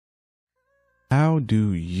How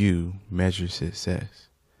do you measure success?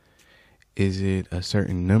 Is it a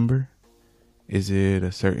certain number? Is it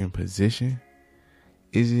a certain position?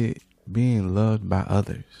 Is it being loved by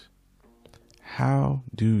others? How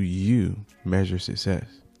do you measure success?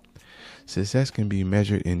 Success can be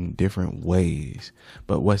measured in different ways,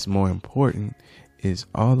 but what's more important is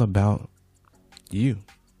all about you.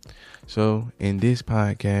 So in this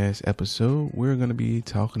podcast episode, we're going to be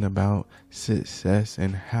talking about success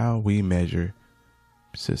and how we measure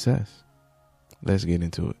success. Let's get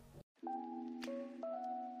into it.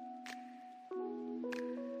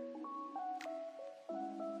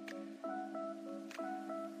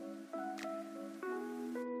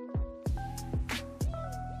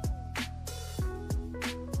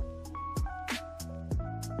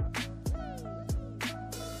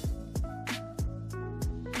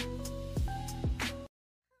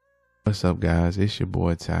 What's up, guys? It's your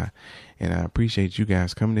boy Ty, and I appreciate you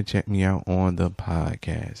guys coming to check me out on the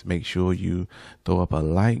podcast. Make sure you throw up a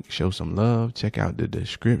like, show some love, check out the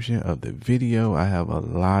description of the video. I have a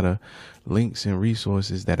lot of links and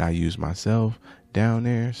resources that I use myself down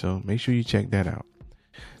there, so make sure you check that out.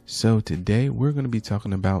 So today we're going to be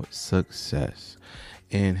talking about success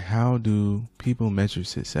and how do people measure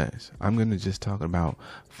success. I'm going to just talk about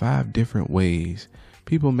 5 different ways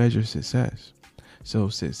people measure success. So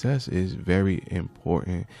success is very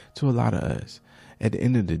important to a lot of us. At the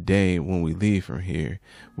end of the day, when we leave from here,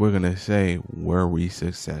 we're going to say, were we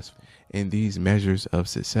successful? And these measures of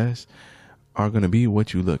success are going to be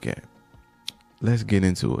what you look at. Let's get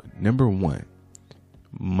into it. Number 1,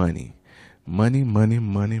 money.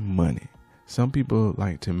 Money. Some people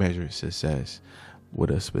like to measure success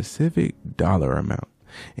with a specific dollar amount.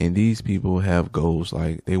 And these people have goals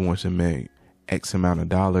like they want to make X amount of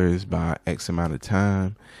dollars by X amount of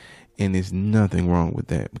time. And there's nothing wrong with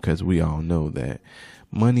that, because we all know that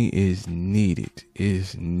money is needed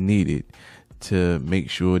to make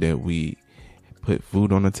sure that we put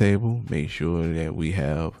food on the table, make sure that we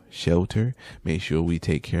have shelter, make sure we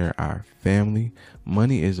take care of our family.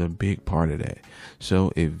 Money is a big part of that.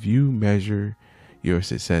 So if you measure your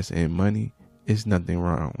success in money, it's nothing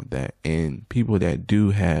wrong with that. And people that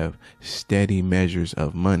do have steady measures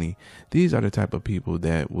of money, these are the type of people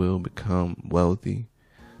that will become wealthy,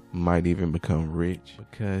 might even become rich,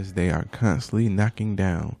 because they are constantly knocking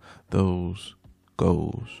down those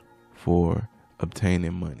goals for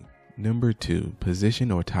obtaining money. Number 2,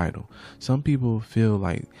 position or title. Some people feel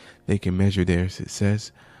like they can measure their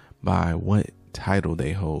success by what title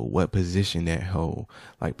they hold, what position they hold,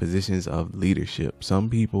 like positions of leadership. Some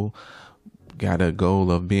people got a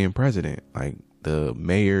goal of being president, like the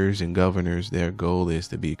mayors and governors. Their goal is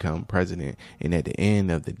to become president, and at the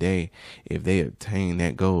end of the day, if they obtain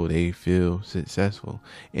that goal, they feel successful.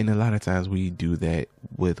 And a lot of times we do that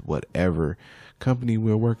with whatever company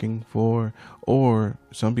we're working for, or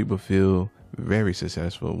some people feel very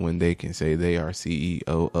successful when they can say they are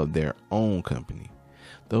CEO of their own company.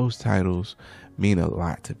 Those titles mean a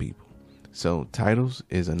lot to people. So titles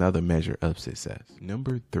is another measure of success.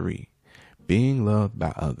 Number 3, being loved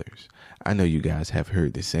by others. I know you guys have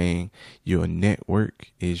heard the saying, your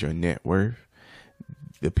network is your net worth.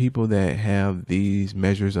 The people that have these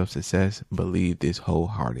measures of success believe this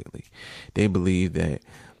wholeheartedly. They believe that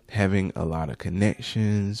having a lot of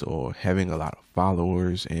connections or having a lot of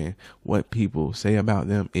followers and what people say about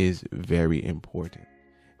them is very important.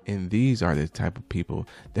 And these are the type of people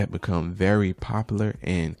that become very popular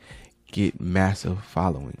and get massive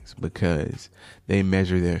followings because they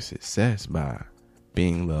measure their success by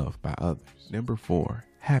being loved by others. Number 4,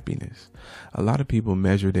 happiness. A lot of people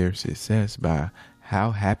measure their success by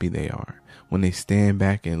how happy they are. When they stand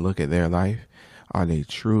back and look at their life, are they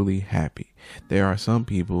truly happy? There are some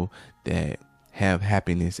people that have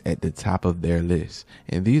happiness at the top of their list.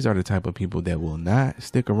 And these are the type of people that will not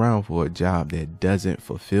stick around for a job that doesn't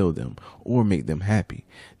fulfill them or make them happy.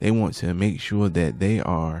 They want to make sure that they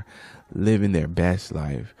are living their best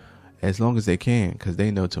life as long as they can, because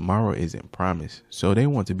they know tomorrow isn't promised. So they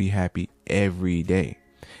want to be happy every day.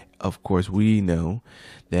 Of course, we know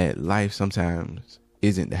that life sometimes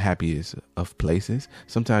isn't the happiest of places.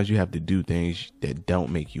 Sometimes you have to do things that don't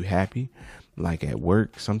make you happy. Like at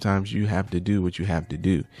work, sometimes you have to do what you have to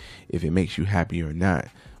do if it makes you happy or not.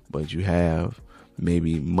 But you have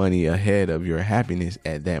maybe money ahead of your happiness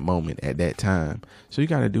at that moment, at that time. So you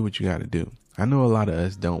got to do what you got to do. I know a lot of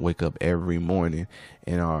us don't wake up every morning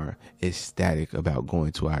and are ecstatic about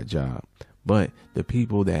going to our job. But the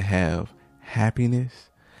people that have happiness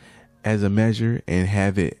as a measure and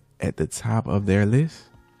have it at the top of their list,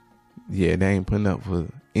 yeah, they ain't putting up for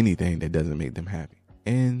anything that doesn't make them happy.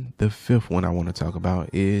 And the 5th one I want to talk about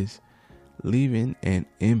is leaving an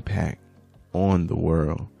impact on the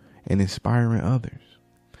world and inspiring others.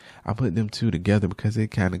 I put them two together because they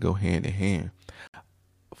kind of go hand in hand.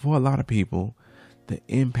 For a lot of people, the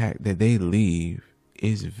impact that they leave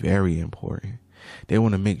is very important. They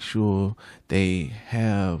want to make sure they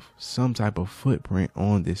have some type of footprint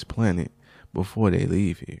on this planet before they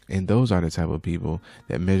leave here. And those are the type of people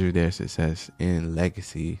that measure their success in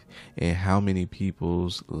legacy and how many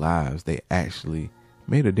people's lives they actually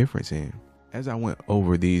made a difference in. As I went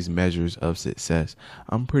over these measures of success,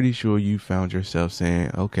 I'm pretty sure you found yourself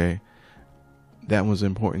saying, okay, that was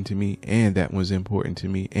important to me, and that was important to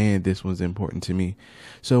me, and this was important to me.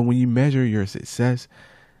 So when you measure your success,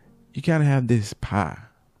 you kind of have this pie.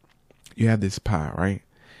 You have this pie, right?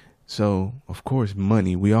 So, of course,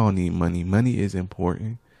 money. We all need money. Money is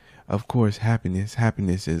important. Of course, happiness.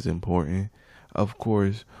 Happiness is important. Of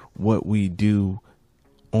course, what we do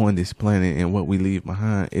on this planet and what we leave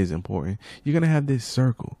behind is important. You're going to have this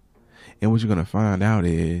circle. And what you're going to find out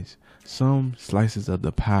is some slices of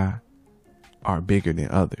the pie are bigger than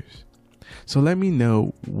others. So let me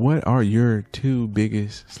know, what are your two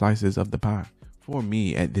biggest slices of the pie? For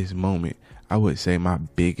me at this moment, I would say my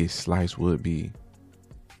biggest slice would be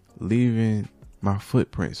leaving my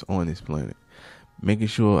footprints on this planet, making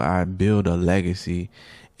sure I build a legacy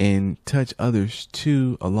and touch others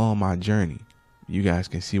too along my journey. You guys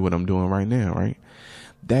can see what I'm doing right now, right?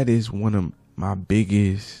 That is one of my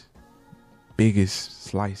biggest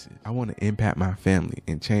slices. I want to impact my family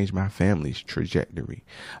and change my family's trajectory.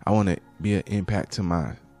 I want to be an impact to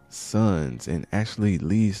my sons and actually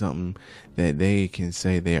leave something that they can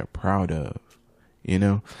say they're proud of, you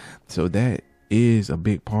know? So that is a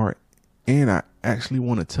big part. And I actually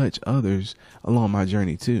want to touch others along my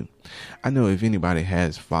journey too. I know if anybody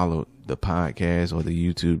has followed the podcast or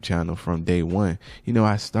the YouTube channel from day one, you know,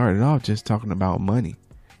 I started off just talking about money.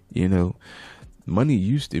 You know, money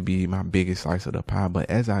used to be my biggest slice of the pie, but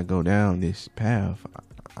as I go down this path,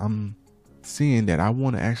 I'm seeing that I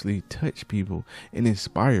want to actually touch people and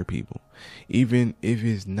inspire people, even if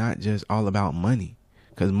it's not just all about money,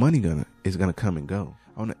 because money is gonna come and go.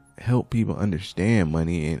 I want to help people understand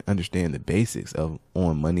money and understand the basics on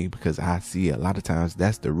money, because I see a lot of times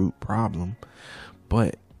that's the root problem.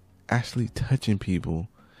 But actually touching people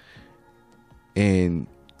and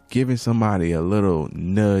giving somebody a little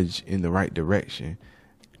nudge in the right direction,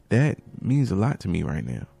 that means a lot to me right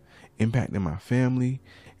now. Impacting my family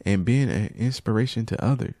and being an inspiration to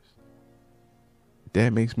others,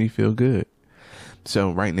 that makes me feel good.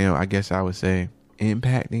 So right now, I guess I would say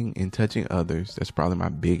impacting and touching others, that's probably my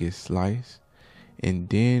biggest slice. And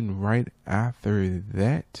then right after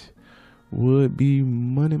that would be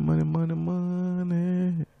money.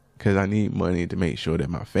 Because I need money to make sure that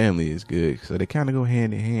my family is good. So they kind of go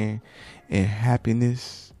hand in hand. And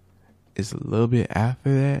happiness is a little bit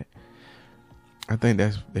after that. I think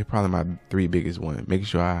they're probably my three biggest ones. Making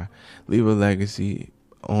sure I leave a legacy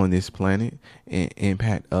on this planet and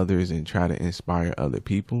impact others and try to inspire other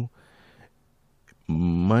people.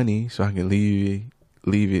 Money, so I can leave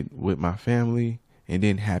it with my family. And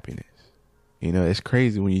then happiness. You know, it's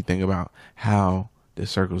crazy when you think about how the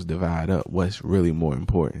circles divide up, what's really more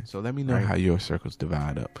important. So let me know how your circles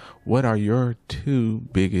divide up. What are your two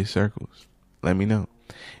biggest circles? Let me know.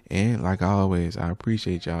 And like always, I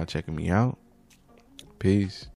appreciate y'all checking me out. Peace.